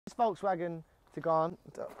It's Volkswagen Tiguan.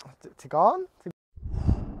 Tiguan?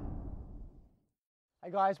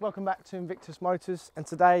 Hey guys, welcome back to Invictus Motors, and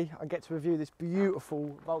today I get to review this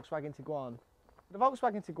beautiful Volkswagen Tiguan. The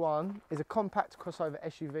Volkswagen Tiguan is a compact crossover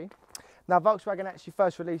SUV. Now Volkswagen actually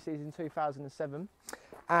first released these in 2007,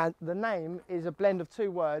 and the name is a blend of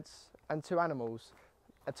two words and two animals,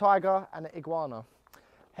 a tiger and an iguana,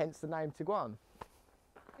 hence the name Tiguan.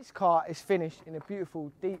 This car is finished in a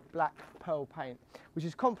beautiful deep black pearl paint, which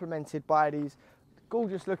is complemented by these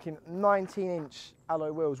gorgeous looking 19-inch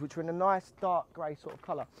alloy wheels, which are in a nice dark grey sort of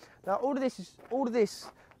colour. Now all of this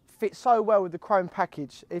fits so well with the chrome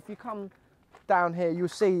package. If you come down here, you'll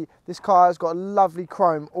see this car has got a lovely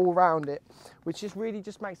chrome all around it, which just really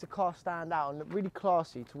makes the car stand out and look really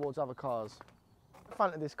classy towards other cars. At the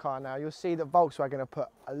front of this car now, you'll see that Volkswagen have put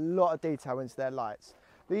a lot of detail into their lights.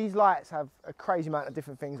 These lights have a crazy amount of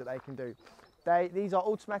different things that they can do. These are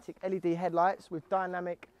automatic LED headlights with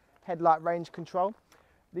dynamic headlight range control.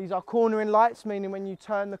 These are cornering lights, meaning when you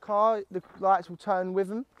turn the car, the lights will turn with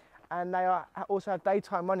them. And they also have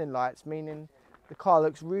daytime running lights, meaning the car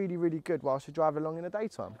looks really, really good whilst you drive along in the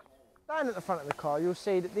daytime. Down at the front of the car, you'll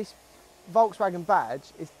see that this Volkswagen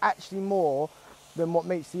badge is actually more than what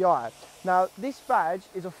meets the eye. Now, this badge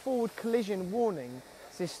is a forward collision warning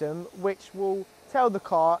system, which will tell the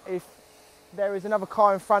car if there is another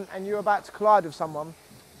car in front and you're about to collide with someone.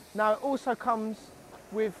 Now, it also comes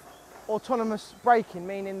with autonomous braking,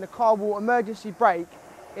 meaning the car will emergency brake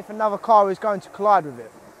if another car is going to collide with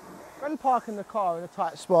it. When parking the car in a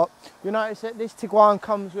tight spot, you'll notice that this Tiguan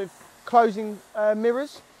comes with closing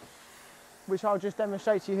mirrors, which I'll just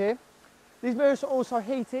demonstrate to you here. These mirrors are also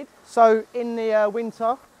heated, so in the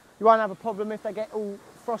winter you won't have a problem if they get all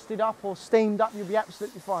frosted up or steamed up. You'll be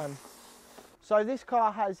absolutely fine. So this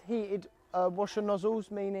car has heated washer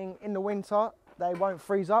nozzles, meaning in the winter they won't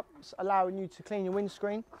freeze up, allowing you to clean your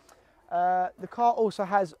windscreen. The car also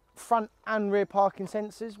has front and rear parking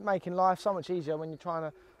sensors, making life so much easier when you're trying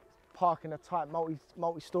to park in a tight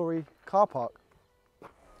multi-storey car park.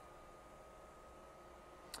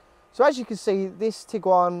 So as you can see, this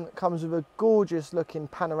Tiguan comes with a gorgeous looking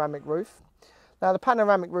panoramic roof. Now the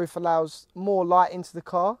panoramic roof allows more light into the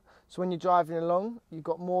car, so when you're driving along you've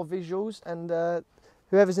got more visuals, and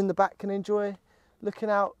whoever's in the back can enjoy looking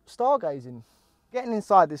out stargazing. Getting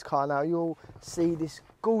inside this car now, you'll see this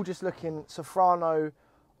gorgeous looking Soprano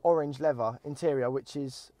orange leather interior, which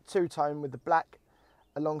is two-tone with the black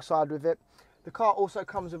alongside with it. The car also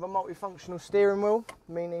comes with a multifunctional steering wheel,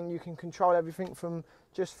 meaning you can control everything from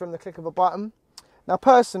the click of a button. Now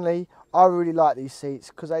personally, I really like these seats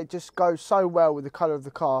because they just go so well with the colour of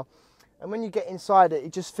the car, and when you get inside it,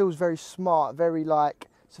 it just feels very smart, very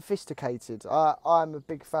sophisticated. I'm a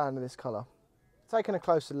big fan of this colour. Taking a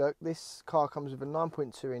closer look, this car comes with a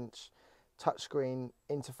 9.2-inch touchscreen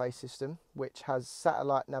interface system, which has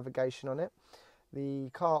satellite navigation on it. The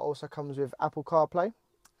car also comes with Apple CarPlay,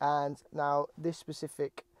 and now this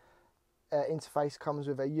specific interface comes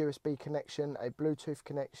with a USB connection, a Bluetooth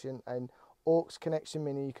connection, an aux connection,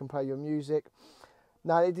 meaning you can play your music.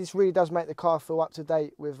 Now this really does make the car feel up to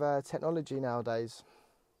date with technology nowadays.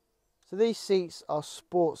 So these seats are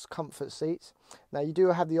sports comfort seats. Now you do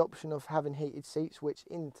have the option of having heated seats, which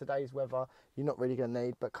in today's weather you're not really going to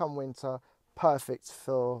need, but come winter, perfect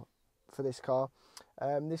for this car.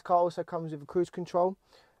 This car also comes with a cruise control,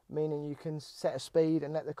 meaning you can set a speed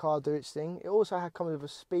and let the car do its thing. It also comes with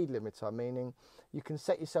a speed limiter, meaning you can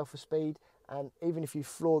set yourself a speed, and even if you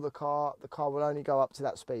floor the car will only go up to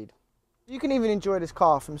that speed. You can even enjoy this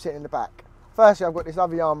car from sitting in the back. Firstly, I've got this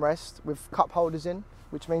lovely armrest with cup holders in,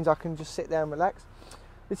 which means I can just sit there and relax.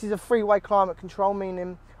 This is a three-way climate control,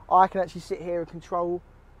 meaning I can actually sit here and control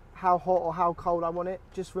how hot or how cold I want it,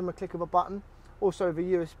 just from a click of a button. Also with a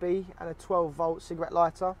USB and a 12-volt cigarette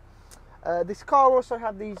lighter. This car also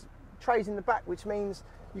has these trays in the back, which means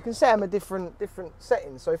you can set them at different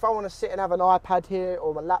settings. So if I want to sit and have an iPad here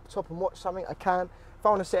or my laptop and watch something, I can. If I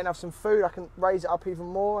want to sit and have some food, I can raise it up even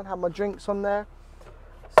more and have my drinks on there.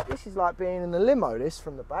 So this is like being in a limo, this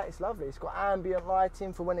from the back. It's lovely. It's got ambient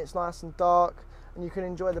lighting for when it's nice and dark, and you can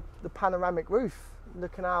enjoy the panoramic roof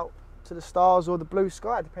looking out to the stars or the blue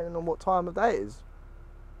sky, depending on what time of day it is.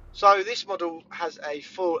 So this model has a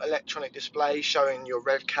full electronic display showing your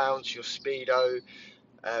rev counts, your speedo,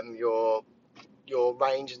 your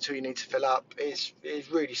range until you need to fill up. It's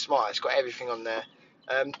really smart. It's got everything on there.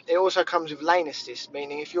 It also comes with lane assist,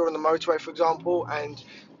 meaning if you're on the motorway, for example, and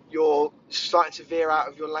you're starting to veer out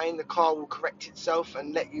of your lane, the car will correct itself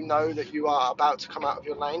and let you know that you are about to come out of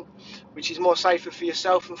your lane, which is more safer for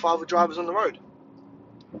yourself and for other drivers on the road.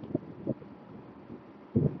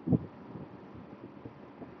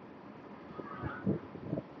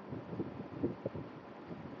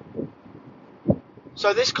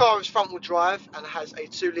 So this car is front wheel drive and has a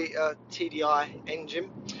 2 litre TDI engine,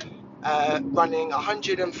 running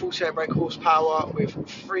 148 brake horsepower with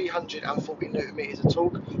 340 newton meters of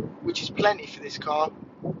torque, which is plenty for this car.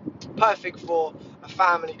 Perfect for a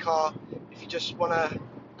family car. If you just want to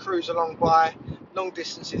cruise along by long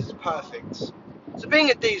distances, is perfect. So being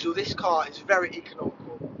a diesel, this car is very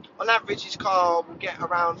economical. On average, this car will get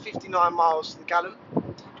around 59 miles to the gallon.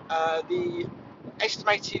 The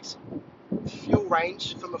estimated fuel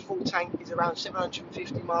range from a full tank is around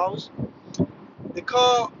 750 miles. The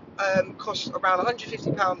car costs around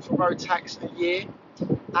 £150 for road tax a year,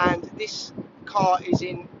 and this car is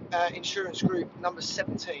in insurance group number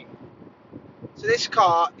 17. So this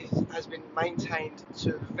car has been maintained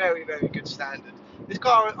to a very, very good standard. This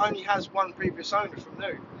car only has one previous owner from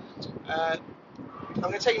new. I'm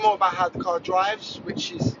going to tell you more about how the car drives,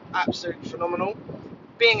 which is absolutely phenomenal.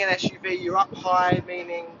 Being an SUV, you're up high,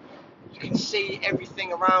 meaning you can see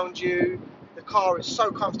everything around you. The car is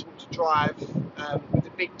so comfortable to drive, with the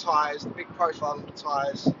big tyres, the big profile of the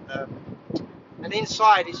tyres. And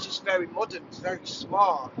inside it's just very modern, it's very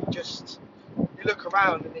smart. You look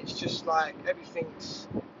around and it's just like everything's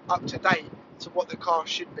up to date to what the car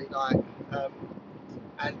should be like.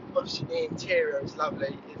 And obviously the interior is lovely.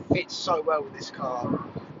 It fits so well with this car.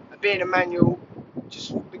 And being a manual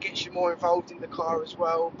just gets you more involved in the car as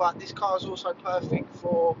well. But this car is also perfect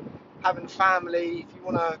for having a family, if you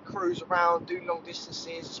want to cruise around, do long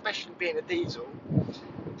distances, especially being a diesel.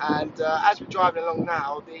 And as we're driving along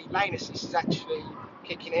now, the lane assist is actually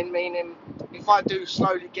kicking in, meaning if I do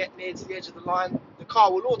slowly get near to the edge of the line, the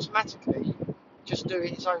car will automatically just do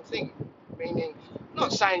its own thing. Meaning, I'm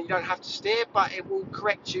not saying you don't have to steer, but it will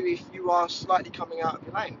correct you if you are slightly coming out of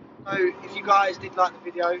your lane. So if you guys did like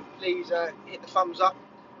the video, please hit the thumbs up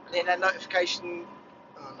and hit that notification.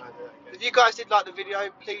 Oh, no, if you guys did like the video,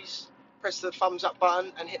 please press the thumbs up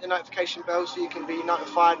button and hit the notification bell so you can be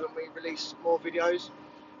notified when we release more videos.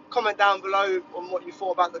 Comment down below on what you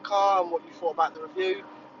thought about the car and what you thought about the review,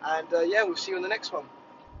 and yeah, we'll see you on the next one.